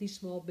and help these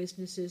small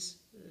businesses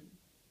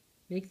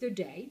make their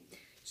day.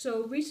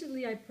 So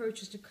recently I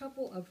purchased a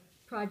couple of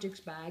projects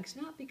bags,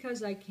 not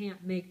because I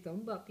can't make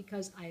them, but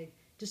because I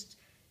just,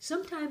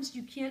 sometimes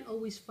you can't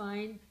always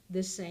find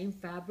the same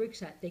fabrics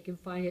that they can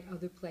find at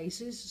other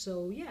places.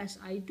 So yes,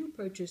 I do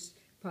purchase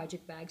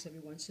project bags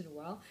every once in a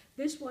while.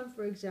 This one,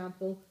 for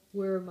example,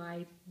 where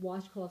my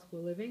washcloths were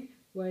living,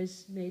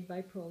 was made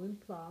by Pearl and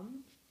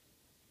Plum,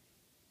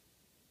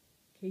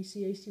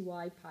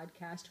 KCACY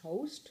podcast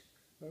host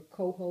or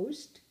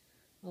co-host,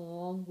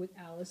 along with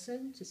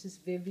Allison. This is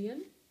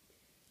Vivian,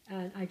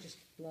 and I just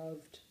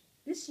loved.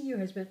 This year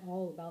has been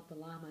all about the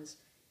llamas,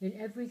 and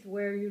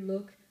everywhere you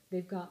look,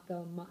 they've got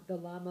the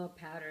llama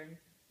pattern,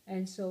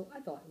 and so I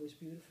thought it was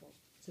beautiful.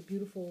 It's a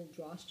beautiful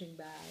drawstring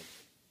bag.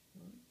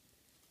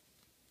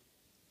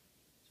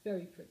 It's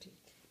very pretty.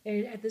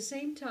 And at the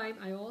same time,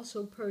 I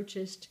also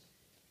purchased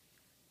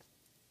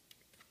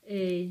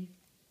a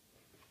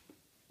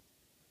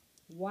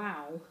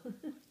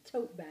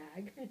tote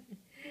bag.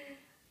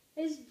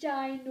 It's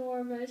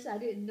ginormous. I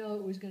didn't know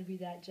it was going to be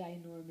that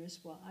ginormous.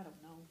 Well, I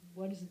don't know.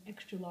 What does an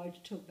extra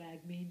large tote bag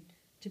mean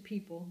to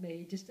people?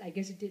 I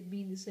guess it didn't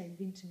mean the same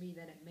thing to me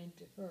that it meant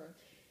to her.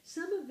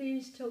 Some of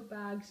these tote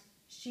bags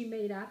she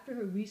made after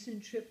her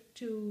recent trip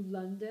to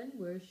London,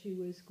 where she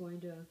was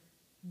going to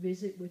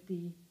visit with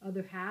the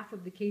other half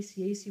of the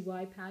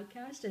KCACY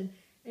podcast,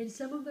 and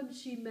some of them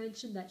she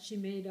mentioned that she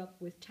made up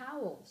with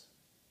towels.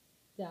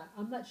 Yeah,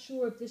 I'm not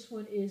sure if this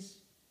one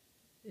is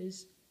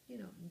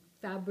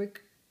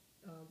fabric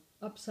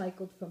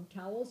upcycled from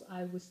towels.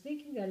 I was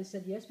thinking that it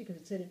said yes because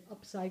it said an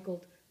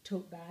upcycled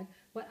tote bag,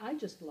 but I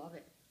just love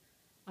it.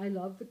 I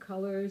love the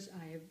colors.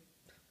 I have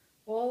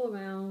all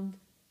around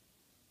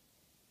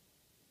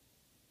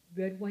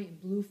red, white,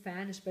 and blue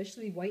fan,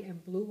 especially white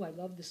and blue. I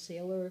love the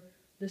sailor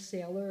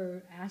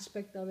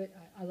aspect of it.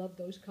 I love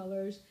those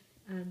colors.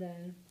 And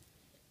then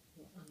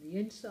on the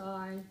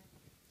inside,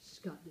 it's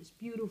got this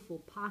beautiful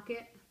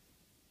pocket.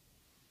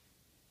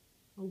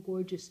 How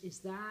gorgeous is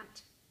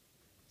that?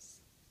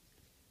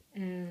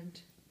 And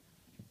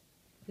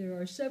there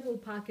are several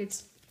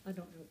pockets. I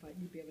don't know if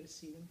you'd be able to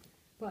see them,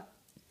 but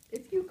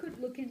if you could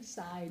look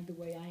inside the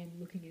way I am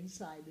looking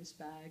inside this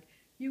bag,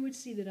 you would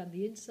see that on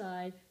the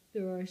inside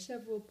there are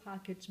several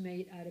pockets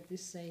made out of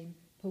this same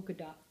polka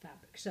dot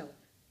fabric. So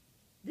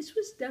this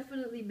was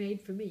definitely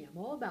made for me. I'm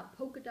all about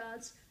polka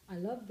dots. I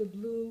love the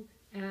blue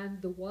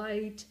and the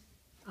white.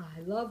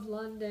 I love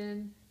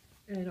London,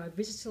 and our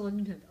visits to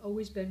London have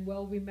always been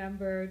well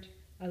remembered.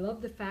 I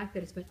love the fact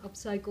that it's been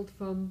upcycled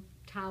from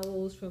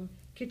towels, from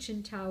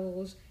kitchen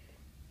towels.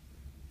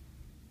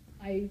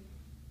 I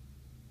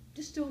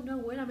just don't know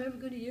when I'm ever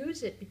going to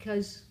use it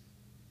because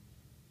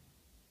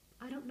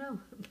I don't know.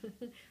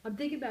 I'm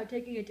thinking about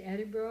taking it to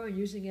Edinburgh and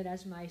using it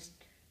as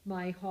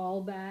my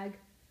haul bag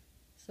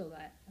so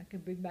that I can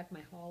bring back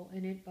my haul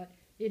in it, but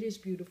it is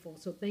beautiful.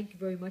 So thank you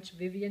very much,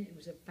 Vivian. It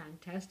was a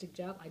fantastic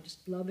job. I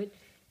just love it,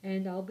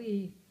 and I'll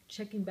be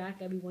checking back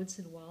every once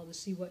in a while to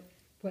see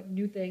what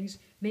new things.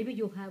 Maybe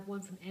you'll have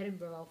one from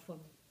Edinburgh, from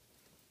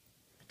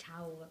a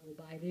towel that we'll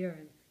buy there,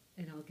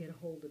 and I'll get a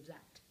hold of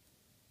that.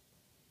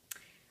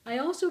 I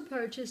also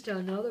purchased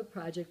another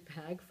project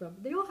bag from,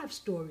 they all have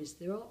stories.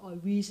 There all are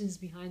reasons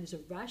behind, there's a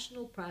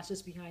rational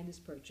process behind this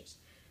purchase.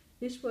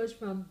 This was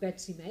from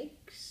Betsy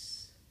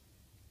Makes.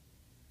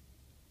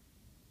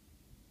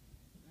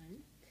 Right.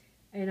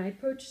 And I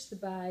purchased the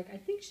bag. I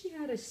think she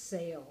had a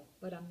sale,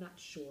 but I'm not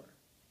sure.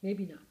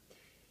 Maybe not.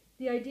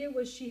 the idea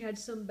was she had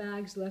some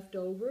bags left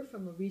over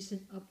from a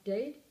recent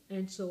update,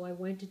 and so I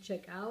went to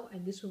check out,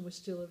 and this one was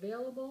still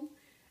available.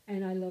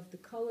 And I love the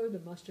color. The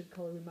mustard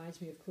color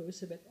reminds me of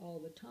Clarissa Beth all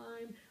the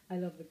time. I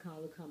love the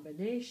color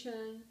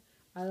combination.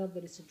 I love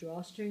that it's a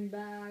drawstring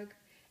bag.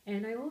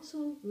 And I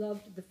also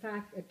loved the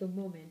fact at the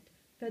moment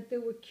that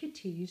there were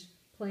kitties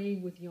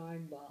playing with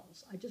yarn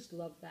balls. I just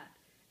love that.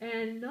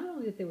 And not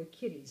only that they were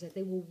kitties, that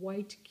they were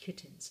white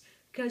kittens.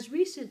 Because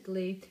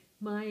recently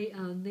my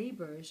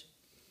neighbors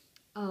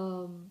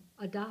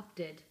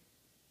adopted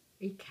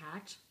a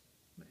cat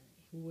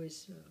who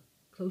was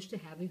close to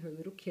having her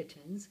little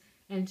kittens,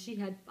 and she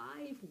had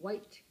 5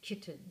 white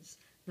kittens.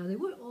 Now they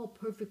weren't all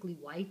perfectly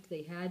white.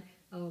 They had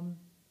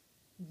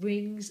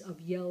rings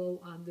of yellow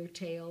on their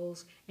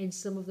tails, and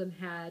some of them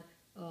had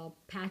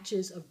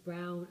patches of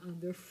brown on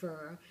their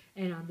fur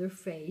and on their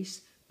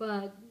face,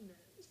 but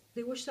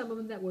there were some of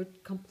them that were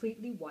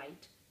completely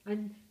white.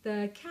 And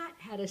the cat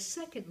had a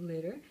second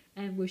litter,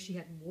 and where she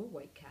had more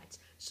white cats.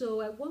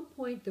 So at one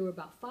point there were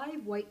about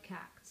 5 white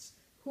cats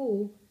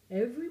who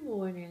every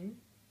morning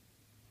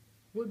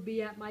would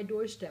be at my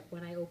doorstep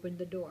when I opened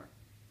the door,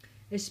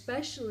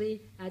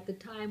 especially at the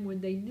time when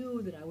they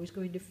knew that I was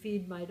going to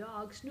feed my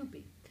dog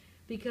Snoopy,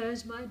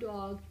 because my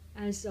dog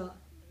has a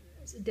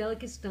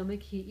delicate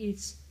stomach. He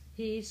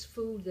eats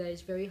food that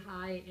is very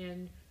high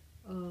in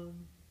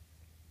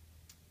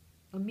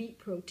a meat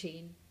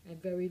protein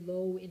and very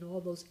low in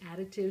all those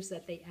additives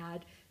that they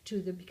add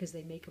to them because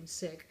they make them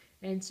sick.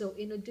 And so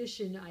in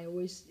addition,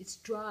 it's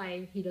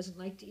dry. He doesn't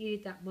like to eat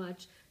it that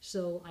much,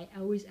 so I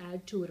always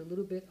add to it a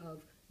little bit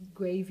of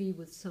gravy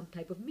with some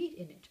type of meat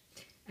in it.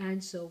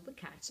 And so the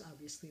cats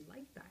obviously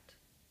like that.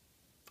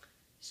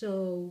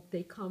 So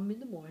they come in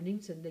the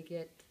mornings and they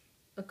get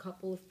a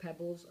couple of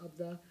pebbles of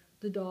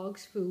the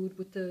dog's food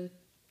with the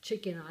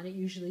chicken on it,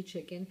 usually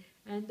chicken,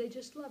 and they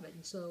just love it.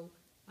 And so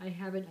I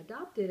haven't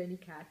adopted any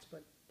cats,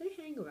 but they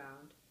hang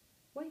around.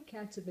 White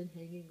cats have been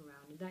hanging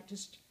around, and that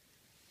just,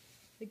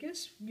 I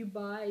guess you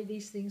buy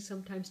these things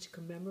sometimes to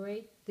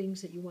commemorate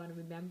things that you want to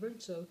remember.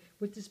 So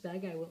with this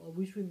bag, I will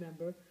always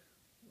remember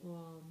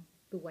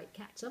the white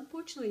cats.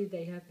 Unfortunately,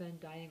 they have been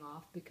dying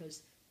off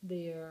because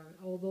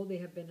although they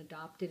have been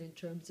adopted in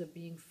terms of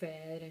being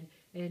fed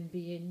and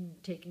being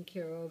taken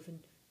care of, and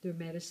their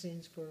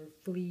medicines for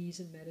fleas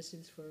and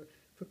medicines for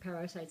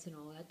parasites and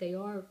all that, they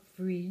are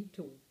free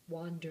to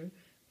wander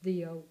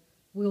the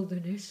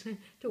wilderness,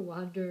 to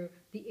wander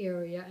the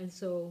area, and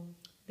so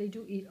they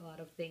do eat a lot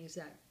of things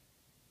that,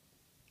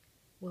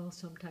 well,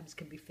 sometimes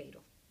can be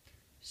fatal.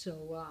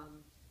 So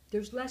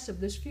there's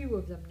few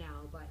of them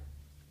now, but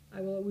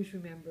I will always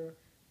remember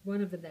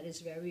one of them that is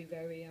very,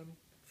 very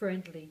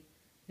friendly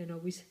and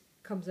always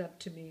comes up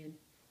to me and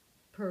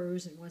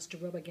purrs and wants to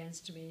rub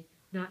against me,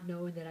 not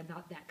knowing that I'm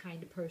not that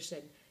kind of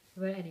person.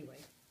 But anyway,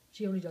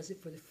 she only does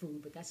it for the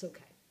food, but that's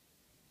okay.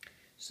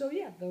 So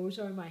yeah, those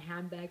are my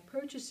handbag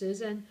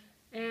purchases, and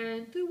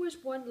there was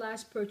one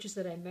last purchase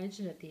that I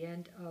mentioned at the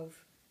end of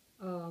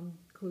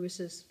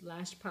Clarissa's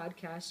last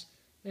podcast,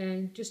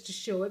 and just to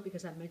show it,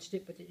 because I mentioned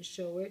it but didn't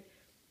show it,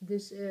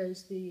 this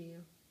is the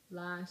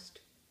last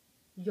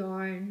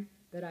yarn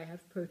that I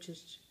have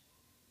purchased.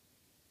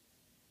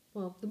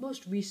 Well, the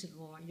most recent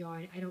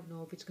yarn. I don't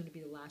know if it's going to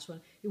be the last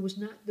one. There was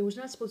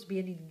not supposed to be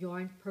any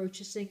yarn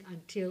purchasing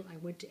until I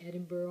went to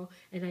Edinburgh,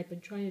 and I've been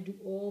trying to do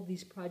all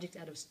these projects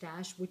out of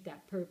stash with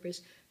that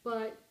purpose.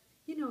 But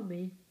you know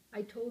me,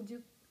 I told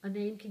you a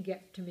name can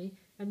get to me,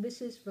 and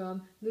this is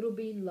from Little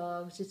Bean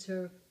Loves. It's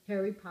her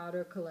Harry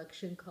Potter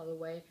collection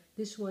colorway.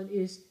 This one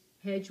is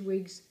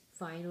Hedwig's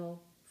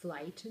Final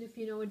Flight, and if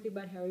you know anything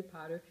about Harry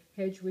Potter,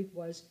 Hedwig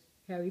was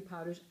Harry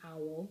Potter's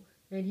owl,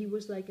 and he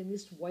was like in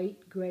this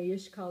white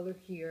grayish color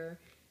here,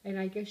 and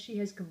I guess she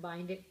has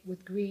combined it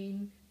with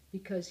green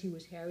because he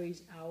was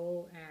Harry's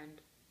owl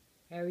and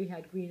Harry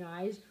had green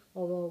eyes,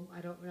 although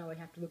I don't know, I'd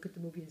have to look at the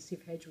movie and see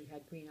if Hedwig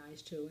had green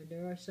eyes too, and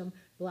there are some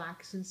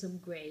blacks and some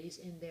grays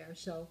in there,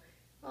 so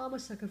I'm a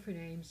sucker for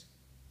names.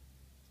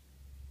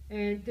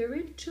 And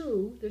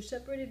they're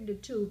separated into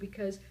 2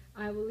 because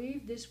I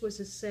believe this was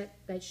a set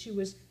that she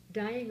was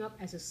dyeing up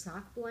as a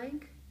sock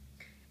blank,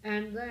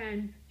 and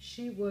then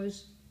she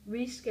was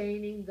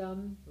rescanning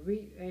them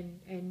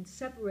and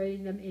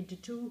separating them into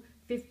 2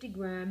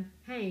 50-gram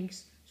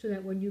hanks so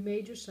that when you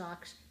made your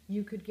socks,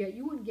 you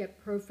wouldn't get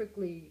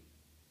perfectly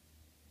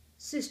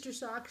sister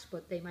socks,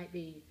 but they might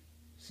be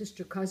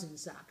sister cousin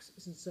socks.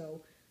 And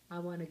so I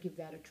want to give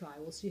that a try.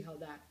 We'll see how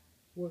that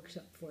works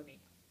up for me.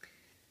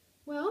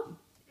 Well,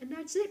 and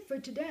that's it for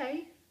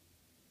today.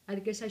 I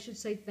guess I should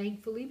say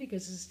thankfully,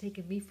 because this has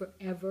taken me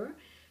forever.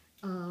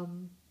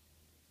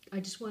 I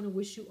just want to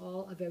wish you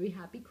all a very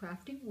happy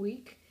crafting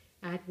week.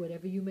 At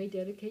whatever you may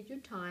dedicate your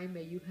time,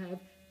 may you have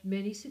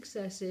many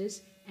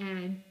successes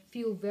and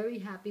feel very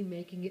happy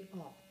making it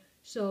all.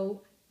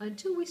 So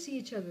until we see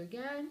each other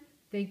again,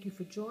 thank you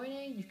for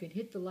joining. You can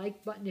hit the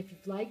like button if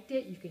you've liked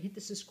it. You can hit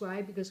the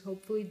subscribe because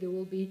hopefully there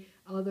will be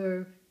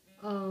other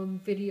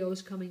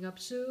videos coming up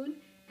soon.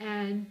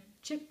 And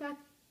check back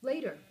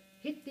later.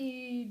 Hit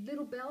the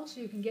little bell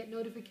so you can get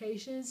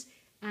notifications.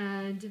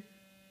 And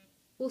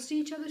We'll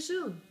see each other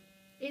soon.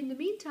 In the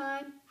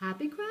meantime,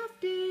 happy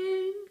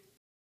crafting!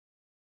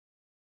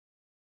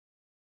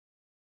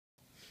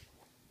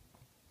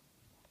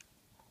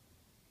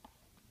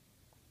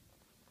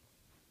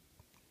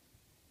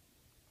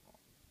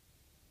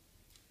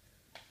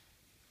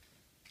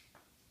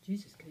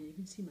 Jesus, can you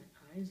even see my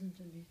eyes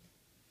underneath?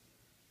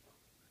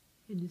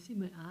 Can you see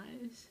my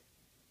eyes?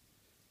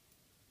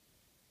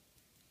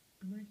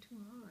 Am I too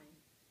high?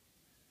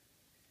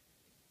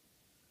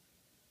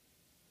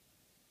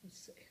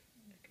 Let's see.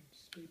 I can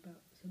scrape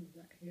out some of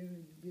that hair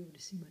and you'll be able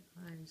to see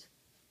my eyes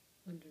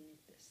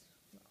underneath this.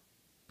 Well,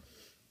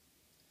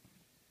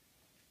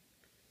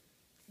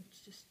 let's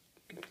just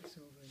get this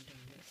over and done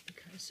with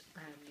because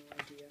I have no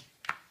idea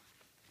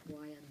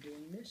why I'm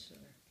doing this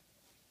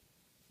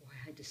or why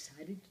I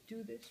decided to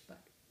do this, but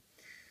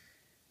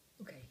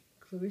okay.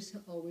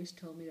 Clarissa always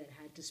told me that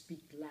I had to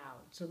speak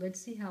loud. So let's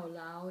see how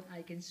loud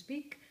I can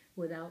speak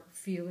without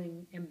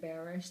feeling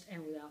embarrassed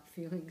and without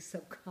feeling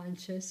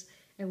subconscious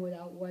and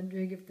without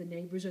wondering if the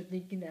neighbors are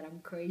thinking that I'm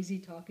crazy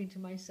talking to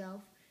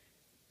myself.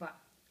 But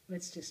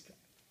let's just try.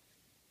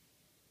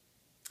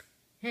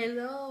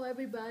 Hello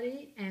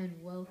everybody and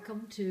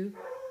welcome to,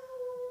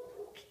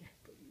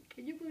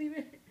 can you believe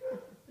it?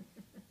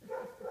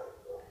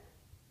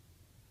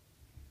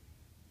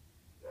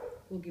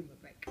 We'll give him a